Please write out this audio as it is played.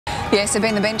Yes, they've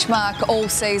been the benchmark all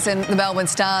season, the Melbourne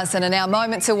Stars, and are now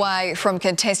moments away from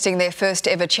contesting their first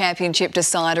ever championship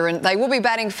decider. And they will be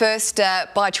batting first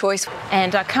by choice.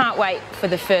 And I can't wait for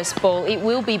the first ball. It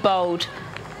will be bowled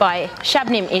by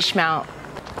Shabnim Ismail.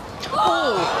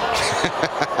 Oh.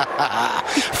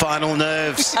 Final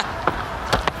nerves. In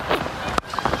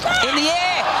the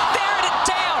air, buried it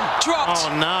down, dropped. Oh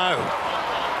no.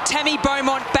 Tammy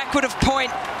Beaumont backward of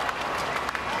point.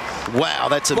 Wow,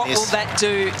 that's a miss. What will that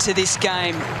do to this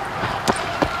game?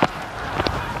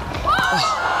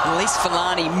 Oh, Elise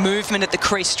Falani, movement at the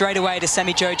crease straight away to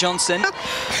Sammy Jo Johnson.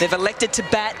 They've elected to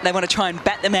bat. They want to try and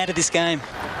bat them out of this game.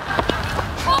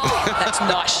 That's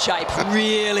nice shape,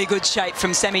 really good shape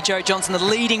from Sammy Jo Johnson, the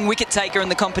leading wicket taker in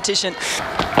the competition. And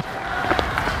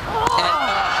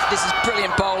this is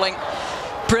brilliant bowling.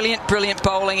 Brilliant, brilliant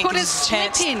bowling. It gives us a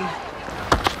chance.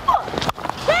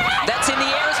 That's in the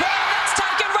air as well.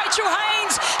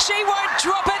 She won't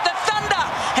drop it. The Thunder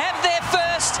have their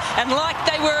first, and like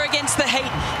they were against the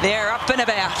Heat, they're up and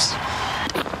about.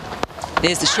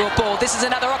 There's the short ball. This is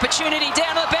another opportunity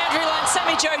down the boundary line.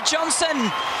 Sammy Jo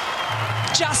Johnson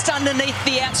just underneath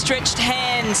the outstretched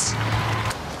hands.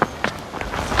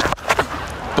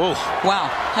 Oh.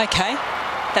 Wow, okay.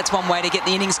 That's one way to get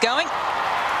the innings going.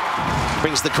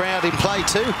 Brings the crowd in play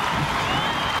too.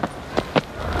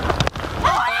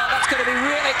 Oh, that's going to be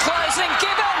really close and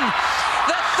given.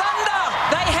 The Thunder,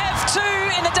 they have two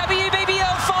in the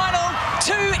WBBL final,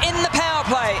 two in the power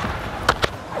play.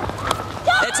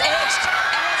 It's edged, and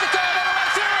there's a goal all the way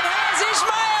through. It has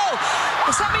Ismail.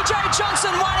 Sammy Jo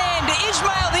Johnson one end,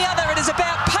 Ismail the other. It is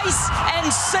about pace and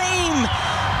seam,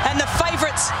 and the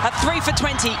favourites are 3 for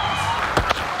 20.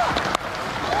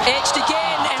 Edged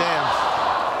again, and damn.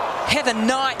 Heather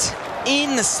Knight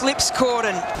in the slips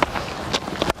cordon.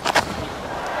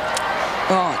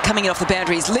 Oh, coming in off the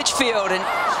boundary is Litchfield, and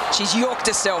she's yorked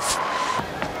herself.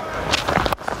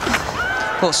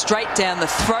 Well, straight down the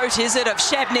throat, is it, of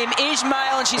Shabnim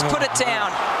Ismail, and she's put it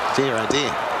down. Dear, oh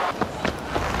dear.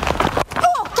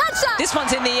 Oh, touchdown! This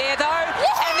one's in the air, though,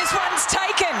 and this one's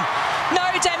taken. No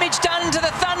damage done to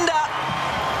the Thunder.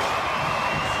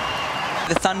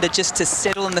 The Thunder just to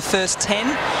settle in the first 10.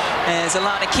 As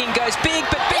Alana King goes big,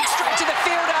 but big straight to the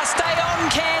fielder. Stay on,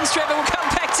 Cairns, Trevor. We'll come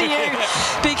back to you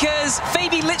because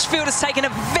Phoebe Litchfield has taken a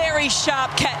very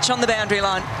sharp catch on the boundary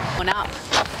line. One up.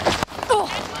 Oh.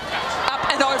 Up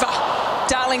and over.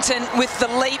 Darlington with the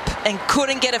leap and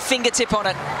couldn't get a fingertip on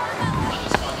it.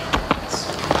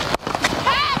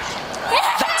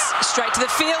 That's straight to the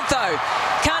field, though.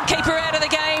 Can't keep her out of the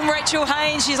game, Rachel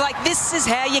Haynes. She's like, this is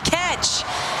how you catch.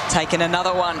 Taking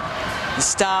another one. The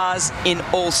Stars in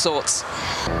all sorts.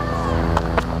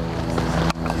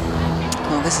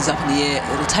 Well, this is up in the air.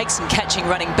 It'll take some catching,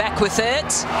 running back with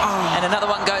it. And another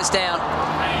one goes down.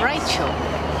 Rachel.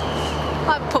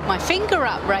 I put my finger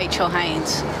up, Rachel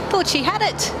Haynes. Thought she had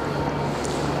it.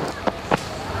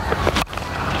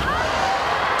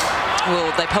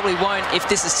 Well, they probably won't if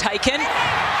this is taken.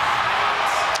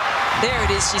 There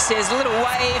it is, she says, a little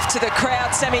wave to the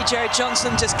crowd. Sammy Jo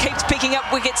Johnson just keeps picking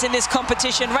up wickets in this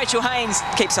competition. Rachel Haynes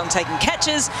keeps on taking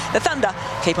catches. The Thunder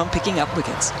keep on picking up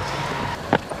wickets.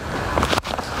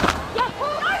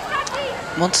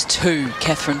 Wants two,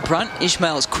 Catherine Brunt.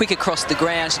 Ishmael is quick across the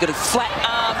ground. She's got a flat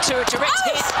arm to a direct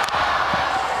hit.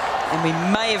 And we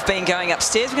may have been going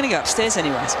upstairs. We're going to go upstairs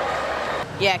anyways.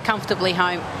 Yeah, comfortably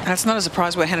home. And it's not a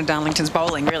surprise where Hannah Darlington's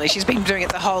bowling, really. She's been doing it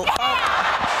the whole...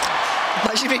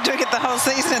 Well, she's been doing it the whole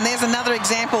season, and there's another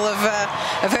example of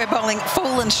her bowling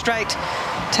full and straight,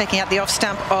 taking out the off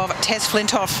stump of Tez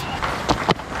Flintoff.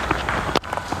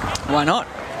 Why not?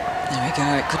 There we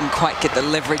go. Couldn't quite get the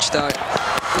leverage, though.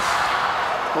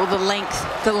 Well, the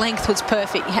length was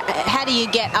perfect. How do you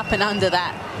get up and under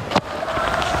that?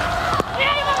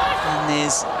 And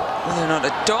there's whether or not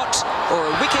a dot or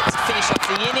a wicket to finish off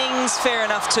the innings. Fair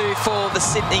enough too for the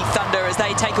Sydney Thunder as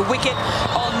they take a wicket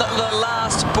on the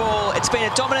last ball. It's been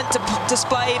a dominant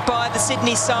display by the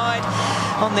Sydney side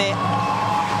on their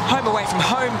home away from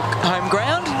home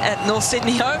ground at North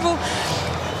Sydney Oval.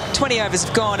 20 overs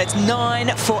have gone. It's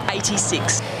 9 for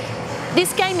 86.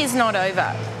 This game is not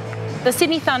over. The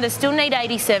Sydney Thunder still need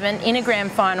 87 in a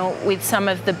grand final with some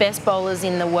of the best bowlers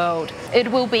in the world.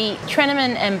 It will be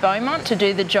Treneman and Beaumont to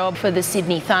do the job for the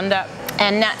Sydney Thunder,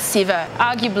 and Nat Siver,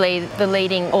 arguably the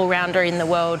leading all-rounder in the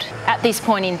world at this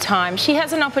point in time. She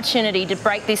has an opportunity to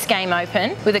break this game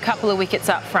open with a couple of wickets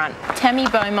up front. Tammy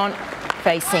Beaumont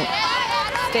facing.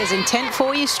 There's intent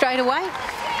for you straight away.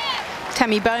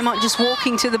 Tammy Beaumont just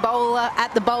walking to the bowler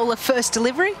at the bowler first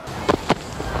delivery.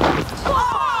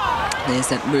 There's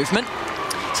that movement.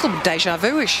 It's a little deja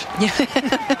vu-ish. Yeah.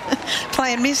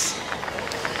 Play and miss.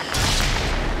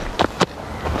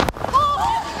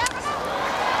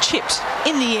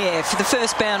 the air for the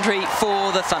first boundary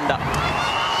for the Thunder.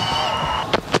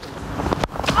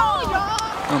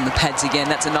 On the pads again,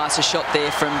 that's a nicer shot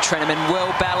there from Treneman.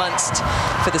 Well balanced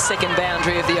for the second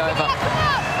boundary of the over.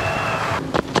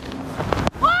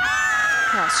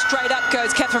 Oh, straight up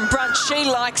goes Catherine Brunt. She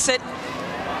likes it.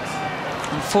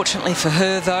 Unfortunately for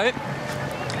her, though,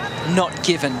 not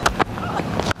given.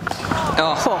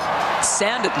 Oh,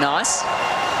 sounded nice.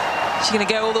 She's going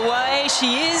to go all the way.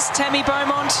 She is. Tammy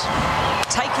Beaumont.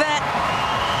 Take that.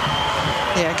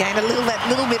 Yeah, again, that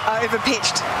little bit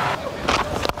over-pitched.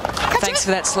 Thanks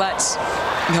for that, Slats.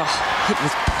 Oh, hit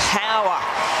with power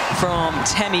from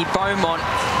Tammy Beaumont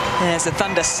as the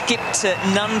Thunder skip to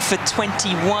none for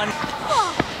 21.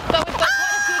 But we've got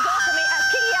quite a few goals. I mean,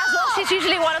 Kingy as well, she's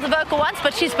usually one of the vocal ones,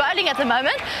 but she's bowling at the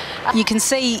moment. You can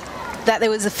see that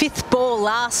there was a 5th ball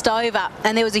last over,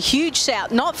 and there was a huge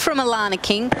shout, not from Alana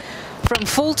King, from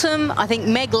Fulton. I think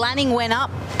Meg Lanning went up,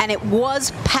 and it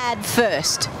was pad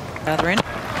first. Other end.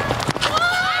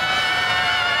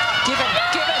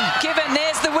 Given,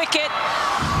 there's the wicket.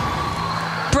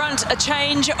 Brunt, a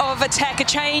change of attack, a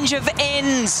change of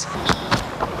ends.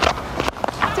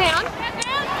 Down.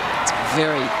 It's a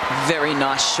very, very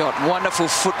nice shot. Wonderful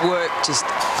footwork, just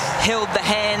held the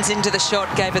hands into the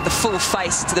shot, gave it the full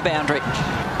face to the boundary.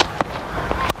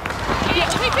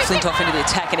 Flint off into the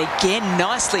attack, and again,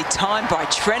 nicely timed by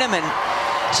Treneman.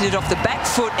 She did it off the back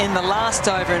foot in the last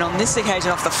over, and on this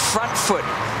occasion off the front foot.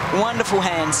 Wonderful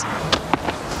hands.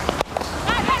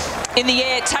 In the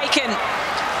air, taken.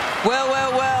 Well.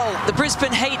 The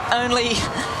Brisbane Heat only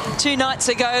 2 nights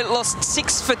ago lost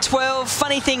 6 for 12.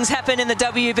 Funny things happen in the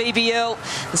WBBL.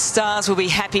 The Stars will be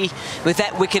happy with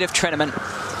that wicket of Treneman.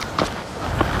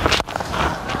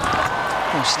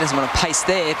 Well, she doesn't want to pace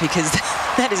there because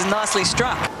that is nicely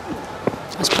struck.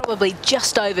 It was probably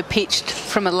just over-pitched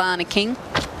from Alana King.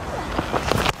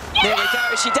 There we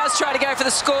go. She does try to go for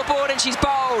the scoreboard, and she's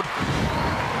bowled.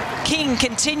 King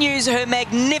continues her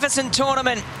magnificent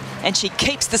tournament, and she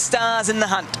keeps the Stars in the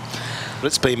hunt.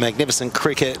 It's been magnificent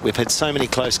cricket. We've had so many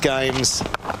close games.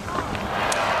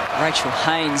 Rachel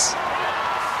Haynes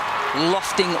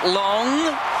lofting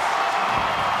long.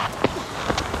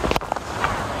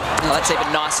 Oh, that's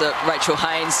even nicer, Rachel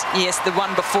Haynes. Yes, the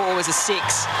one before was a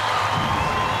 6.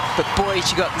 But boy,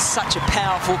 she got in such a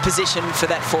powerful position for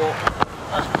that 4.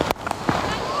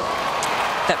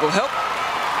 That will help.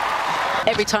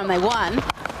 Every time they won,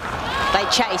 they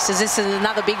chased, as this is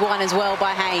another big one as well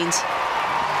by Haynes.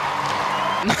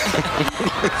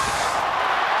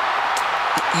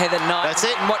 Heather Knight. That's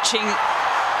it. Watching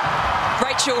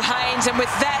Rachel Haynes, and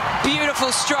with that beautiful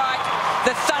strike,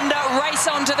 the Thunder race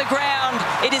onto the ground.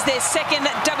 It is their second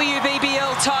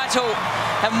WBBL title,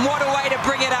 and what a way to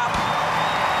bring it up.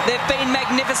 They've been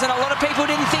magnificent. A lot of people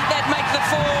didn't think they'd make the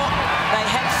 4. They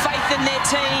had faith in their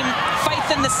team, faith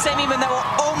in the semi when they were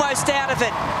almost out of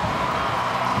it.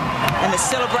 And the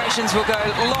celebrations will go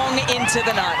long into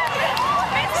the night.